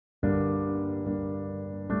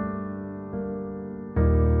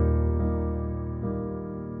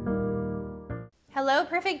Hello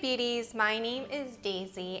Perfect Beauties, my name is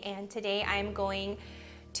Daisy and today I'm going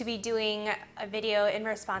to be doing a video in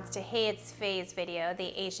response to Hey It's Feii's video, the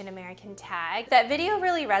Asian American tag. That video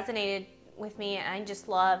really resonated with me and I just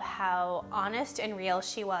love how honest and real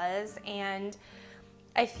she was, and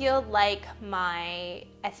I feel like my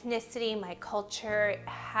ethnicity, my culture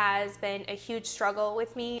has been a huge struggle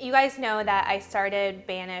with me. You guys know that I started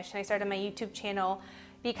Banish and I started my YouTube channel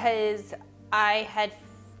because I had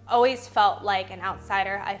always felt like an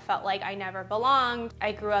outsider. I felt like I never belonged.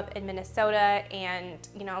 I grew up in Minnesota and,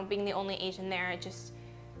 being the only Asian there,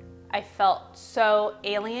 I felt so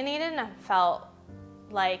alienated and I felt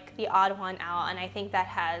like the odd one out, and I think that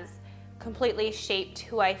has completely shaped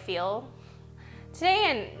who I feel today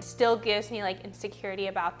and still gives me like insecurity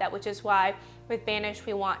about that, which is why with Banish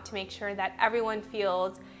we want to make sure that everyone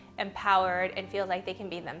feels empowered and feels like they can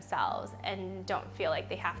be themselves and don't feel like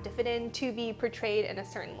they have to fit in to be portrayed in a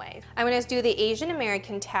certain way. I'm going to do the Asian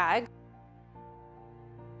American tag.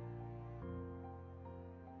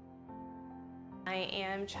 I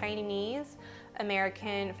am Chinese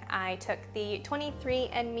American. I took the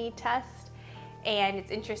 23andMe test, and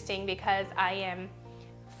it's interesting because I am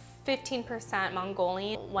 15%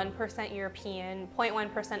 Mongolian, 1% European,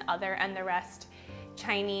 0.1% other, and the rest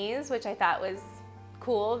Chinese, which I thought was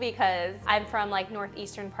cool because I'm from like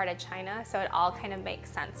northeastern part of China, so it all kind of makes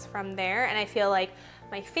sense from there. And I feel like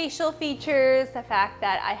my facial features, the fact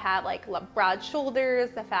that I have like broad shoulders,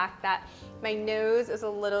 the fact that my nose is a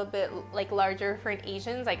little bit like larger for an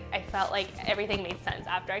Asian, like I felt like everything made sense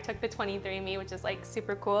after I took the 23andMe, which is like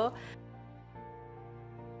super cool.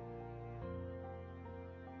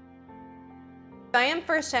 I am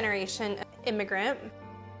first generation immigrant.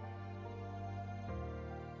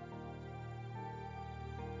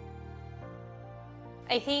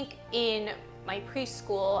 I think in my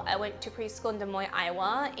preschool, I went to preschool in Des Moines,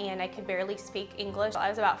 Iowa, and I could barely speak English. I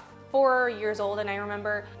was about 4 years old, and I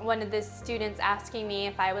remember one of the students asking me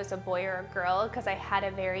if I was a boy or a girl because I had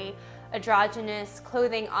a very androgynous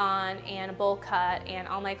clothing on and a bowl cut, and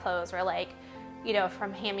all my clothes were like,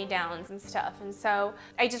 from hand-me-downs and stuff. And so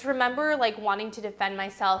I just remember like wanting to defend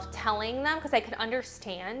myself, telling them, because I could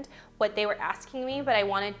understand what they were asking me, but I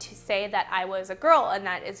wanted to say that I was a girl and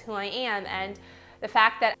that is who I am. And the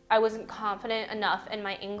fact that I wasn't confident enough in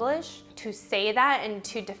my English to say that and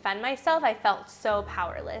to defend myself, I felt so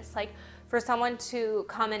powerless. Like for someone to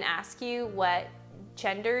come and ask you what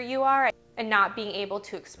gender you are and not being able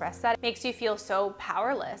to express that makes you feel so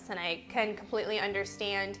powerless. And I can completely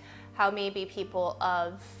understand how maybe people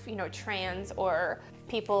of, trans or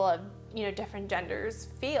people of, different genders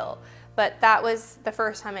feel. But that was the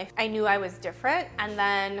first time I knew I was different. And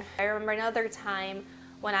then I remember another time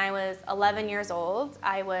when I was 11 years old,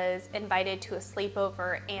 I was invited to a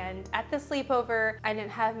sleepover, and at the sleepover, I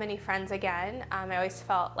didn't have many friends again. I always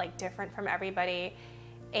felt like different from everybody,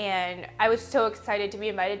 and I was so excited to be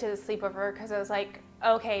invited to the sleepover because I was like,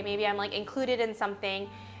 okay, maybe I'm like included in something,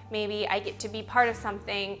 maybe I get to be part of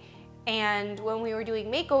something. And when we were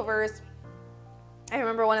doing makeovers, I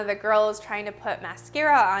remember one of the girls trying to put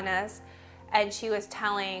mascara on us, and she was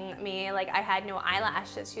telling me like I had no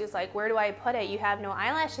eyelashes. She was like, where do I put it? You have no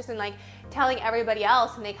eyelashes, and like telling everybody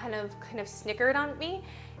else, and they kind of snickered on me.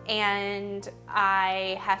 And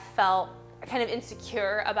I have felt kind of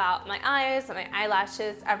insecure about my eyes and my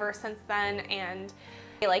eyelashes ever since then. And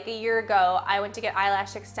like a year ago, I went to get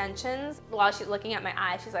eyelash extensions. While she's looking at my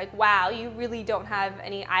eyes, she's like, wow, you really don't have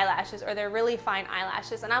any eyelashes, or they're really fine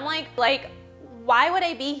eyelashes. And I'm like, why would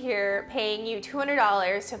I be here paying you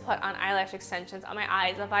 $200 to put on eyelash extensions on my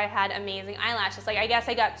eyes if I had amazing eyelashes? Like, I guess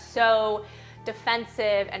I got so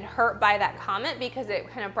defensive and hurt by that comment because it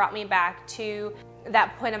kind of brought me back to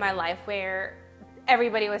that point in my life where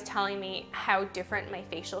everybody was telling me how different my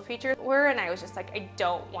facial features were, and I was just like, I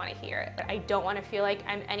don't want to hear it. I don't want to feel like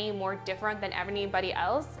I'm any more different than anybody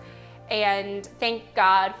else. And thank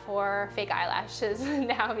God for fake eyelashes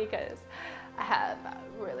now, because I have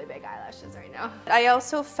really big eyelashes right now. I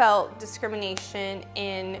also felt discrimination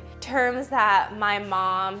in terms that my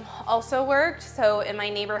mom also worked. So in my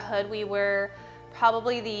neighborhood, we were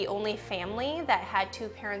probably the only family that had two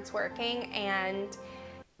parents working, and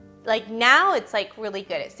like now it's like really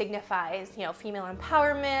good. It signifies, female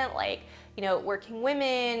empowerment, like, working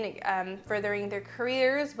women, furthering their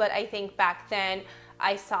careers. But I think back then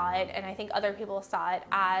I saw it, and I think other people saw it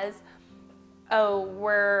as, oh,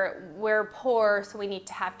 we're poor, so we need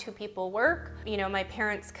to have two people work. My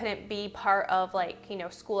parents couldn't be part of like,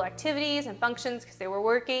 school activities and functions because they were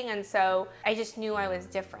working, and so I just knew I was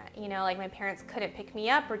different. Like my parents couldn't pick me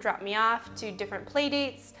up or drop me off to different play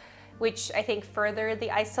dates, which I think furthered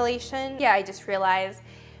the isolation. Yeah, I just realized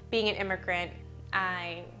being an immigrant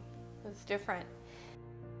I was different.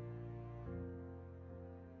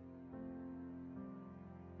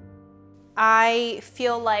 I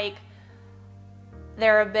feel like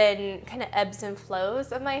there have been kind of ebbs and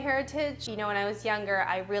flows of my heritage. You know, when I was younger,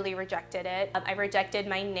 I really rejected it. I rejected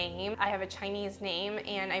my name. I have a Chinese name,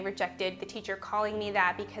 and I rejected the teacher calling me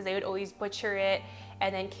that because they would always butcher it,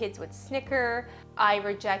 and then kids would snicker. I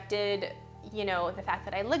rejected, you know, the fact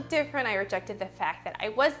that I looked different. I rejected the fact that I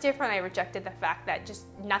was different. I rejected the fact that just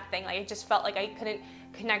nothing. Like, I just felt like I couldn't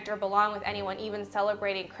connect or belong with anyone, even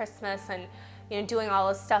celebrating Christmas and, you know, doing all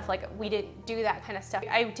this stuff. Like, we didn't do that kind of stuff.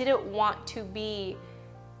 I didn't want to be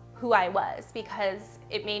who I was because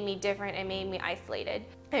it made me different. It made me isolated.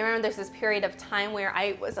 I remember there's this period of time where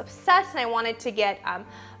I was obsessed and I wanted to get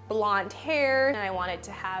blonde hair, and I wanted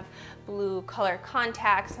to have blue color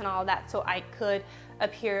contacts and all that so I could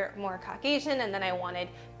appear more Caucasian, and then I wanted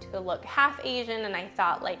to look half Asian, and I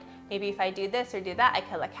thought, like, maybe if I do this or do that, I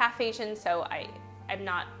could look half Asian, so I'm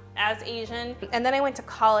not as Asian. And then I went to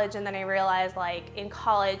college, and then I realized, like, in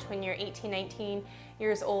college when you're 18, 19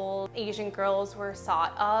 years old, Asian girls were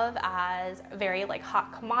thought of as a very, like,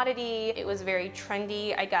 hot commodity. It was very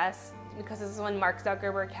trendy, I guess, because this is when Mark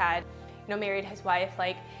Zuckerberg had, you know, married his wife,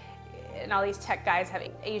 like, and all these tech guys have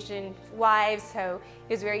Asian wives, so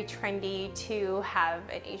it was very trendy to have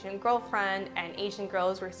an Asian girlfriend, and Asian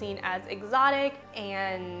girls were seen as exotic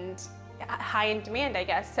and high in demand, I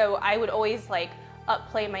guess. So I would always, like,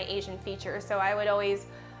 upplay my Asian features. So I would always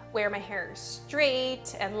wear my hair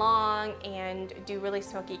straight and long and do really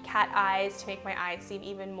smoky cat eyes to make my eyes seem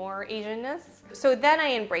even more Asianness. So then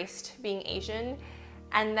I embraced being Asian.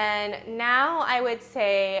 And then now I would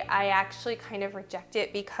say I actually kind of reject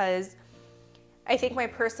it because I think my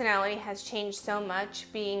personality has changed so much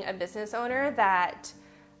being a business owner that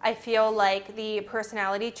I feel like the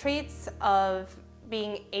personality traits of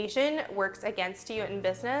being Asian works against you in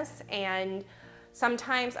business. And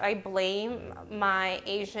sometimes I blame my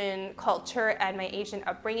Asian culture and my Asian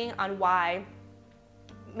upbringing on why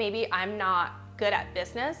maybe I'm not good at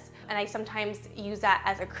business. And I sometimes use that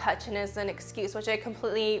as a crutch and as an excuse, which I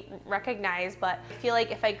completely recognize, but I feel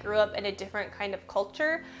like if I grew up in a different kind of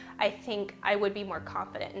culture, I think I would be more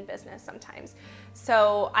confident in business sometimes.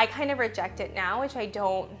 So I kind of reject it now, which I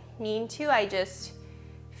don't mean to. I just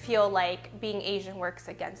feel like being Asian works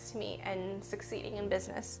against me and succeeding in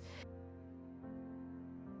business.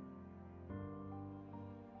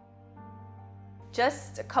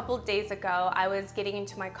 Just a couple days ago, I was getting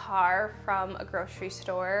into my car from a grocery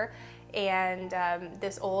store, and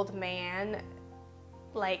this old man,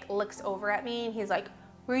 like, looks over at me and he's like,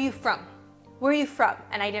 "Where are you from? Where are you from?"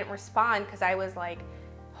 And I didn't respond because I was like,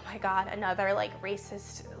 oh my God, another, like,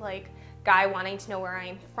 racist, like, guy wanting to know where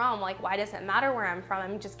I'm from. Like, why does it matter where I'm from?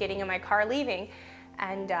 I'm just getting in my car leaving.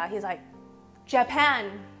 And he's like,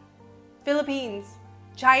 "Japan, Philippines,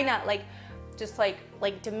 China," like, just like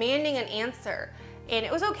demanding an answer. And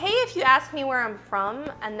it was okay if you ask me where I'm from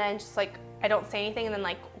and then just, like, I don't say anything and then,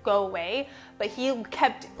 like, go away. But he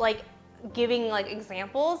kept, like, giving, like,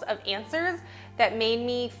 examples of answers that made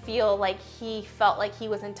me feel like he felt like he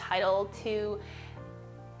was entitled to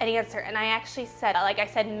an answer. And I actually said, like, I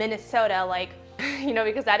said Minnesota, like, you know,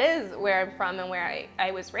 because that is where I'm from and where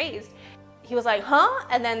I was raised. He was like, "Huh?"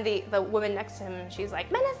 And then the woman next to him, she's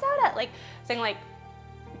like, "Minnesota," like, saying, like,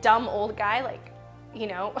 dumb old guy, like, you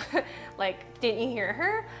know, like, didn't you hear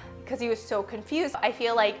her? Because he was so confused. I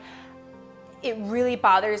feel like it really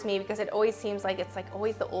bothers me because it always seems like it's, like,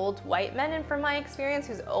 always the old white men, and from my experience,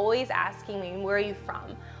 who's always asking me, "Where are you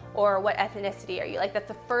from?" or "What ethnicity are you?" Like, that's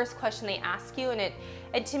the first question they ask you,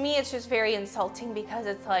 and to me it's just very insulting because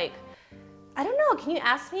it's like, I don't know, can you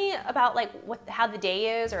ask me about, like, how the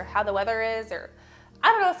day is or how the weather is, or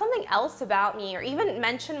I don't know, something else about me, or even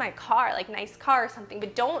mention my car, like, nice car or something,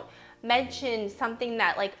 but don't mention something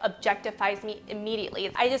that, like, objectifies me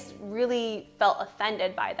immediately. I just really felt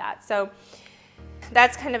offended by that. So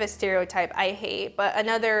that's kind of a stereotype I hate. But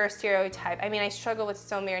another stereotype, I mean, I struggle with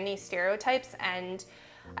so many stereotypes, and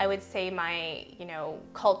I would say my, you know,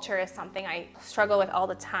 culture is something I struggle with all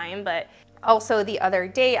the time. But also the other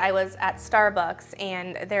day I was at Starbucks,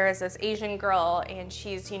 and there is this Asian girl, and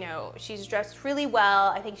she's, you know, she's dressed really well.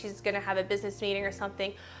 I think she's gonna have a business meeting or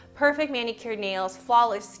something. Perfect manicured nails,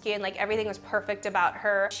 flawless skin, like, everything was perfect about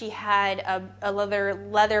her. She had a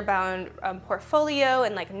leather-bound portfolio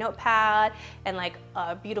and, like, a notepad and, like,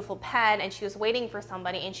 a beautiful pen, and she was waiting for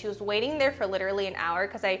somebody, and she was waiting there for literally an hour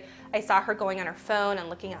because I saw her going on her phone and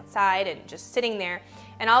looking outside and just sitting there.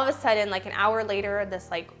 And all of a sudden, like an hour later,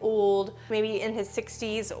 this like old, maybe in his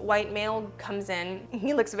 60s, white male comes in.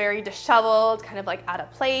 He looks very disheveled, kind of like out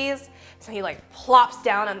of place. So he like plops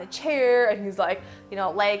down on the chair and he's like, you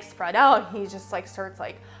know, legs spread out. He just like starts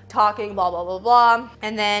like talking, blah, blah, blah, blah.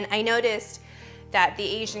 And then I noticed that the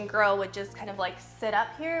Asian girl would just kind of like sit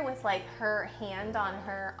up here with like her hand on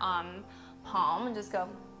her palm and just go,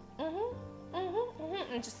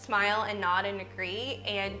 and just smile and nod and agree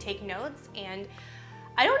and take notes. And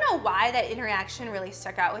I don't know why that interaction really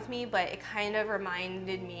stuck out with me, but it kind of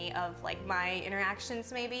reminded me of like my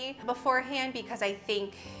interactions maybe beforehand, because I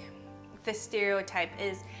think the stereotype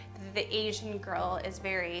is the Asian girl is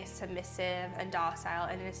very submissive and docile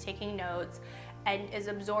and is taking notes and is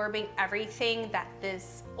absorbing everything that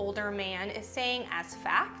this older man is saying as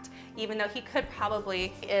fact, even though he could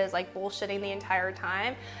probably is like bullshitting the entire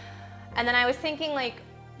time. And then I was thinking, like,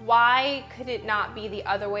 why could it not be the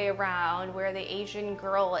other way around, where the Asian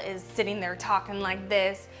girl is sitting there talking like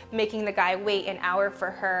this, making the guy wait an hour for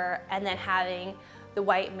her, and then having the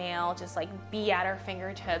white male just like be at her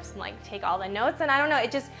fingertips and like take all the notes? And I don't know,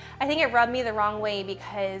 I think it rubbed me the wrong way,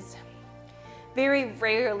 because very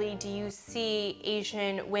rarely do you see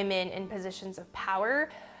Asian women in positions of power.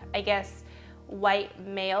 I guess white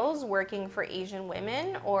males working for Asian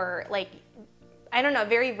women, or like, I don't know,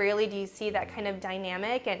 very rarely do you see that kind of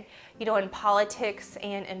dynamic. And, you know, in politics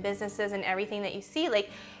and in businesses and everything that you see, like,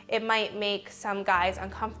 it might make some guys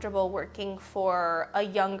uncomfortable working for a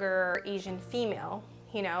younger Asian female,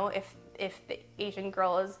 you know, if the Asian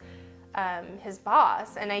girl is his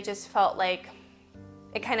boss. And I just felt like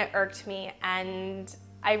it kind of irked me, and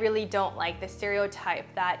I really don't like the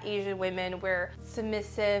stereotype that Asian women were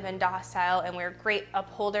submissive and docile and we're great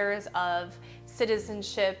upholders of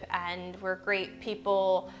citizenship and we're great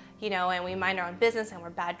people, you know, and we mind our own business and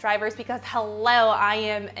we're bad drivers. Because hello, I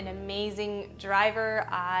am an amazing driver.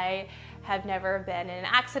 I have never been in an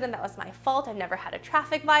accident that was my fault. I've never had a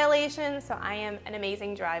traffic violation, so I am an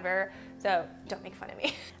amazing driver. So don't make fun of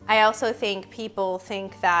me. I also think people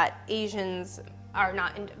think that Asians are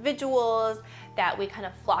not individuals, that we kind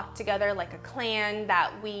of flock together like a clan,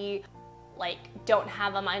 that we like don't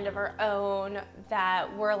have a mind of our own,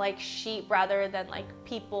 that we're like sheep rather than like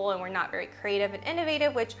people, and we're not very creative and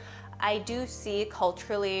innovative, which I do see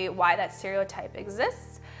culturally why that stereotype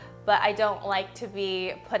exists, but I don't like to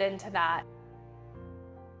be put into that.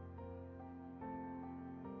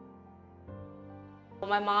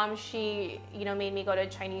 My mom, she, you know, made me go to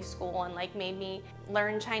Chinese school and like made me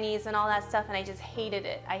learn Chinese and all that stuff, and I just hated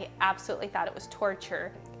it. I absolutely thought it was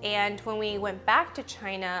torture. And when we went back to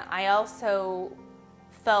China, I also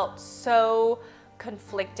felt so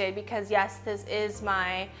conflicted, because yes, this is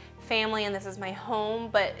my family and this is my home,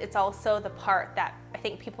 but it's also the part that I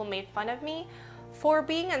think people made fun of me for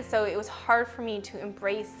being, and so it was hard for me to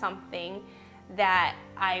embrace something that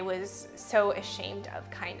I was so ashamed of,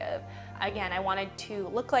 kind of. Again, I wanted to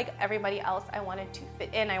look like everybody else. I wanted to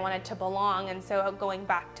fit in. I wanted to belong. And so going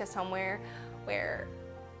back to somewhere where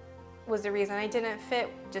was the reason I didn't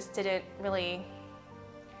fit, just didn't really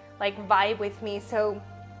like vibe with me. So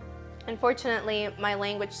unfortunately, my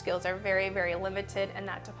language skills are very, very limited in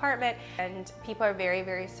that department. And people are very,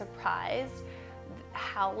 very surprised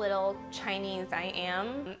how little Chinese I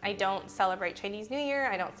am. I don't celebrate Chinese New Year.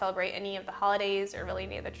 I don't celebrate any of the holidays or really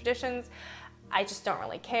any of the traditions. I just don't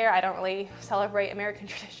really care. I don't really celebrate American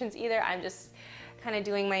traditions either. I'm just kind of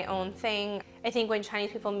doing my own thing. I think when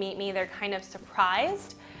Chinese people meet me, they're kind of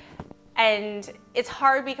surprised. And it's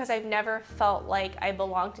hard because I've never felt like I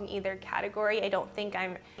belonged in either category. I don't think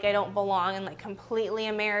I don't belong in like completely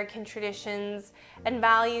American traditions and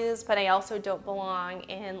values, but I also don't belong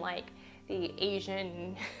in like the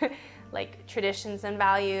Asian like traditions and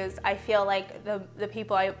values. I feel like the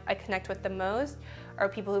people I connect with the most are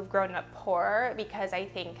people who've grown up poor, because I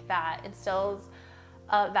think that instills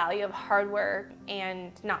a value of hard work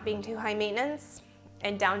and not being too high maintenance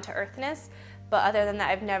and down to earthness. But other than that,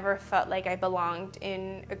 I've never felt like I belonged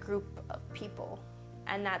in a group of people.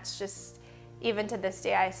 And that's just, even to this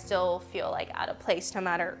day, I still feel like out of place no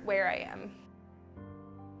matter where I am.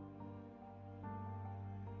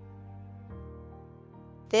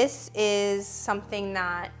 This is something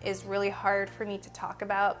that is really hard for me to talk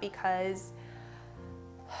about, because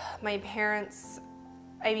my parents,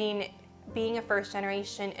 I mean, being a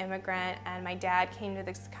first-generation immigrant and my dad came to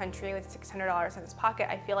this country with $600 in his pocket,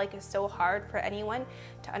 I feel like it's so hard for anyone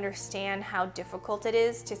to understand how difficult it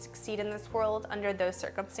is to succeed in this world under those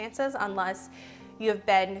circumstances unless you have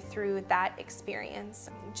been through that experience.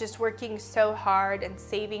 Just working so hard and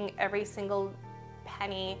saving every single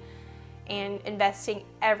penny and investing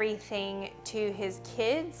everything to his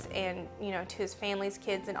kids and, you know, to his family's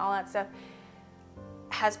kids and all that stuff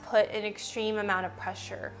has put an extreme amount of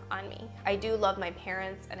pressure on me. I do love my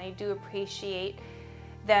parents and I do appreciate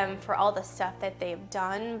them for all the stuff that they've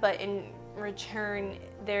done, but in return,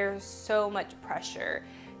 there's so much pressure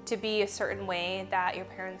to be a certain way that your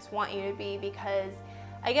parents want you to be, because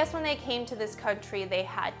I guess when they came to this country, they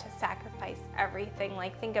had to sacrifice everything.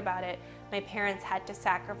 Like, think about it. My parents had to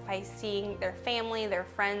sacrifice seeing their family, their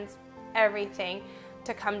friends, everything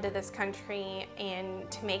to come to this country and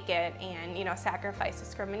to make it, and, you know, sacrifice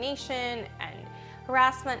discrimination and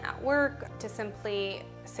harassment at work to simply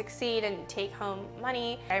succeed and take home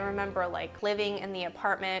money. I remember like living in the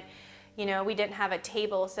apartment, you know, we didn't have a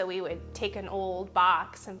table, so we would take an old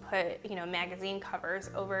box and put, you know, magazine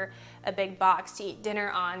covers over a big box to eat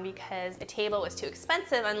dinner on, because a table was too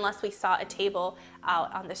expensive unless we saw a table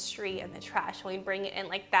out on the street in the trash and we'd bring it in.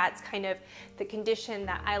 Like, that's kind of the condition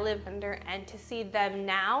that I lived under, and to see them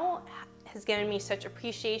now has given me such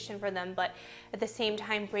appreciation for them, but at the same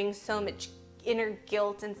time brings so much inner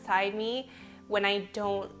guilt inside me when I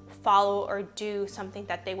don't follow or do something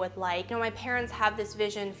that they would like. You know, my parents have this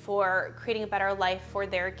vision for creating a better life for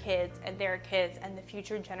their kids and the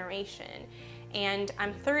future generation. And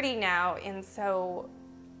I'm 30 now, and so,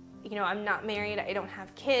 you know, I'm not married, I don't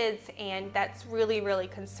have kids, and that's really, really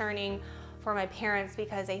concerning for my parents,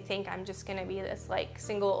 because they think I'm just gonna be this like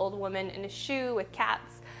single old woman in a shoe with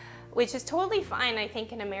cats, which is totally fine. I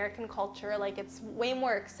think in American culture, like, it's way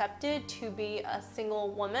more accepted to be a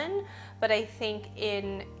single woman, but I think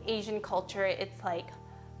in Asian culture, it's like,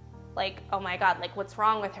 oh my God, like, what's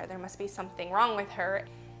wrong with her? There must be something wrong with her.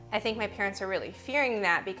 I think my parents are really fearing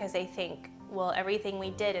that, because they think, well, everything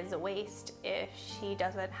we did is a waste if she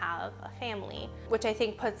doesn't have a family, which I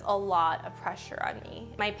think puts a lot of pressure on me.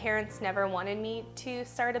 My parents never wanted me to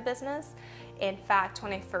start a business. In fact,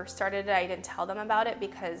 when I first started it, I didn't tell them about it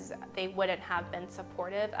because they wouldn't have been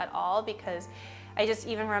supportive at all, because I just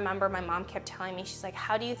even remember my mom kept telling me, she's like,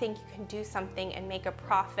 how do you think you can do something and make a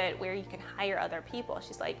profit where you can hire other people?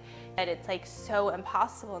 She's like, that it's like so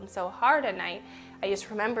impossible and so hard. And I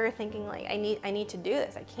just remember thinking, like, I need to do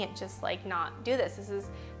this. I can't just like not do this. This is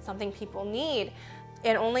something people need.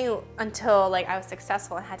 And only until like I was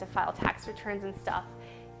successful and had to file tax returns and stuff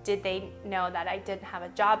did they know that I didn't have a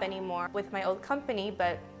job anymore with my old company.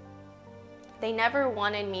 But they never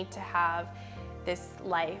wanted me to have this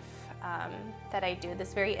life that I do,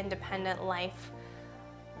 this very independent life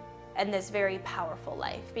and this very powerful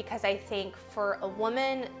life. Because I think for a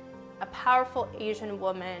woman, a powerful Asian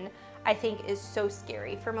woman, I think is so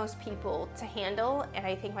scary for most people to handle. And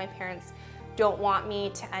I think my parents don't want me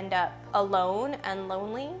to end up alone and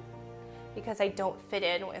lonely, because I don't fit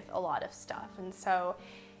in with a lot of stuff. And so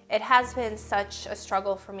it has been such a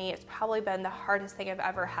struggle for me. It's probably been the hardest thing I've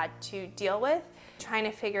ever had to deal with, trying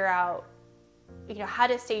to figure out, you know, how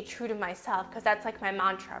to stay true to myself, because that's like my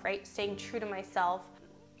mantra, right? Staying true to myself,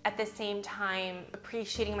 at the same time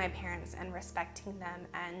appreciating my parents and respecting them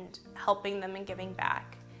and helping them and giving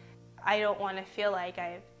back. I don't want to feel like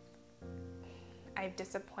I've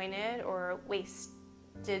disappointed or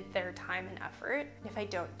wasted their time and effort if I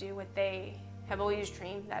don't do what they have always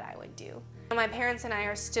dreamed that I would do. My parents and I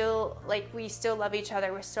are still, like, we still love each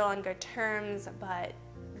other, we're still on good terms, but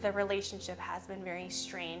the relationship has been very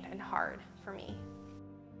strained and hard for me.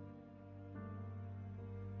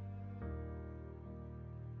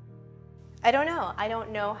 I don't know. I don't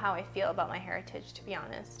know how I feel about my heritage, to be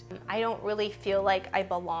honest. I don't really feel like I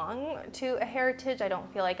belong to a heritage. I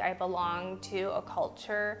don't feel like I belong to a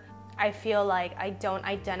culture. I feel like I don't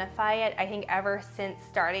identify it. I think ever since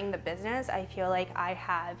starting the business, I feel like I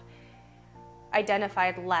have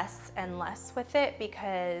identified less and less with it,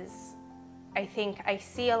 because I think I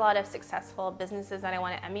see a lot of successful businesses that I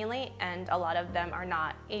want to emulate, and a lot of them are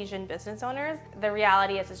not Asian business owners. The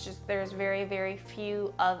reality is, it's just there's very, very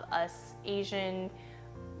few of us Asian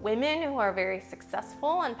women who are very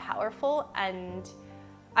successful and powerful, and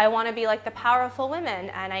I want to be like the powerful women,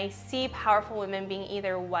 and I see powerful women being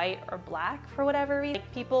either white or black for whatever reason.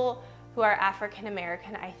 Like, people who are African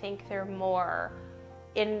American, I think they're more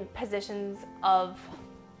in positions of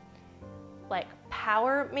like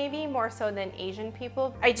power, maybe more so than Asian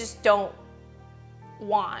people. I just don't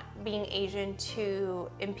want being Asian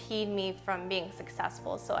to impede me from being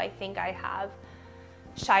successful, so I think I have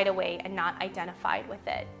shied away and not identified with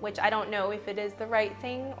it, which I don't know if it is the right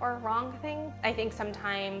thing or wrong thing. I think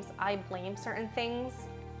sometimes I blame certain things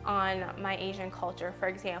on my Asian culture. For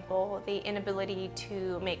example, the inability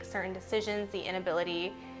to make certain decisions, the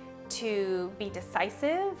inability to be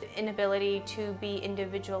decisive, inability to be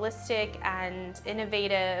individualistic and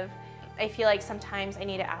innovative. I feel like sometimes I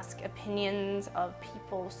need to ask opinions of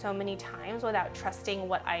people so many times without trusting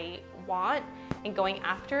what I want and going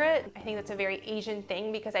after it. I think that's a very Asian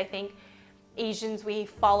thing, because I think Asians, we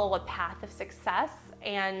follow a path of success,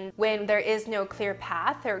 and when there is no clear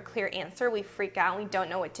path or clear answer, we freak out and we don't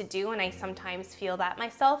know what to do, and I sometimes feel that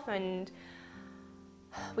myself, and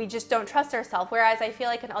we just don't trust ourselves. Whereas I feel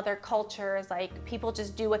like in other cultures, like, people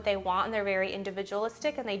just do what they want and they're very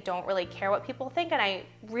individualistic and they don't really care what people think, and I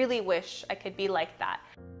really wish I could be like that.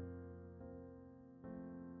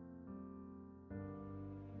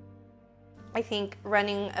 I think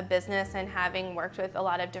running a business and having worked with a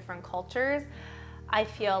lot of different cultures, I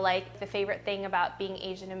feel like the favorite thing about being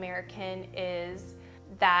Asian American is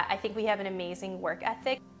that I think we have an amazing work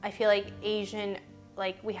ethic. I feel like Asian,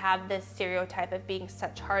 we have this stereotype of being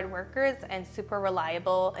such hard workers and super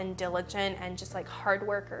reliable and diligent and just like hard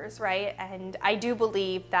workers, right? And I do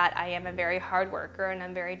believe that I am a very hard worker and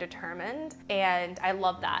I'm very determined. And I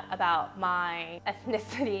love that about my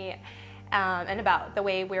ethnicity and about the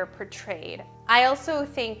way we're portrayed. I also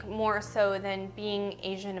think more so than being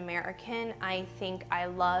Asian American, I think I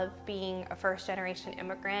love being a first-generation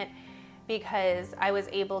immigrant, because I was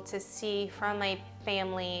able to see from my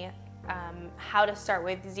family how to start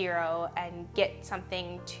with zero and get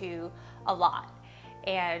something to a lot.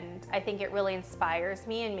 And I think it really inspires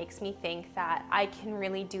me and makes me think that I can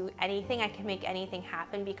really do anything, I can make anything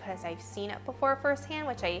happen, because I've seen it before firsthand,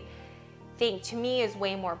 which I think to me is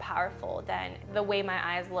way more powerful than the way my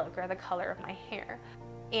eyes look or the color of my hair.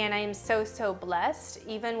 And I am so, so blessed,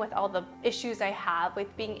 even with all the issues I have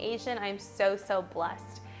with being Asian, I'm so, so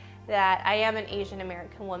blessed that I am an Asian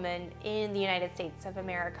American woman in the United States of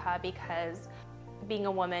America, because being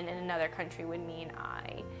a woman in another country would mean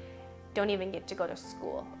I don't even get to go to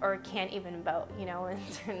school or can't even vote, you know, in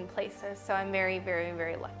certain places. So I'm very, very,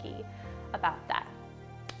 very lucky about that.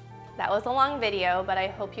 That was a long video, but I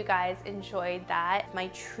hope you guys enjoyed that, my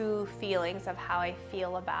true feelings of how I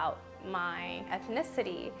feel about my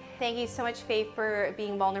ethnicity. Thank you so much, Feii, for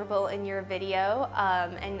being vulnerable in your video,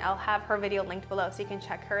 and I'll have her video linked below so you can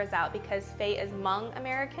check hers out, because Feii is Hmong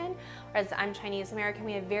American, whereas I'm Chinese American.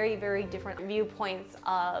 We have very, very different viewpoints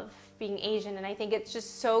of being Asian, and I think it's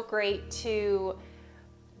just so great to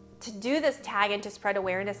do this tag and to spread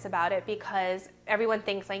awareness about it, because everyone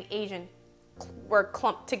thinks like Asian, we're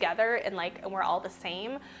clumped together and we're all the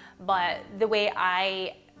same, but the way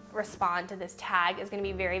I respond to this tag is going to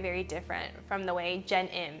be very, very different from the way Jen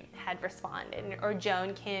Im had responded, or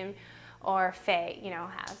Joan Kim or Feii,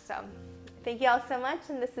 has. So thank you all so much,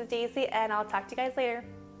 and this is Daisy, and I'll talk to you guys later.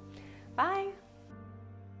 Bye.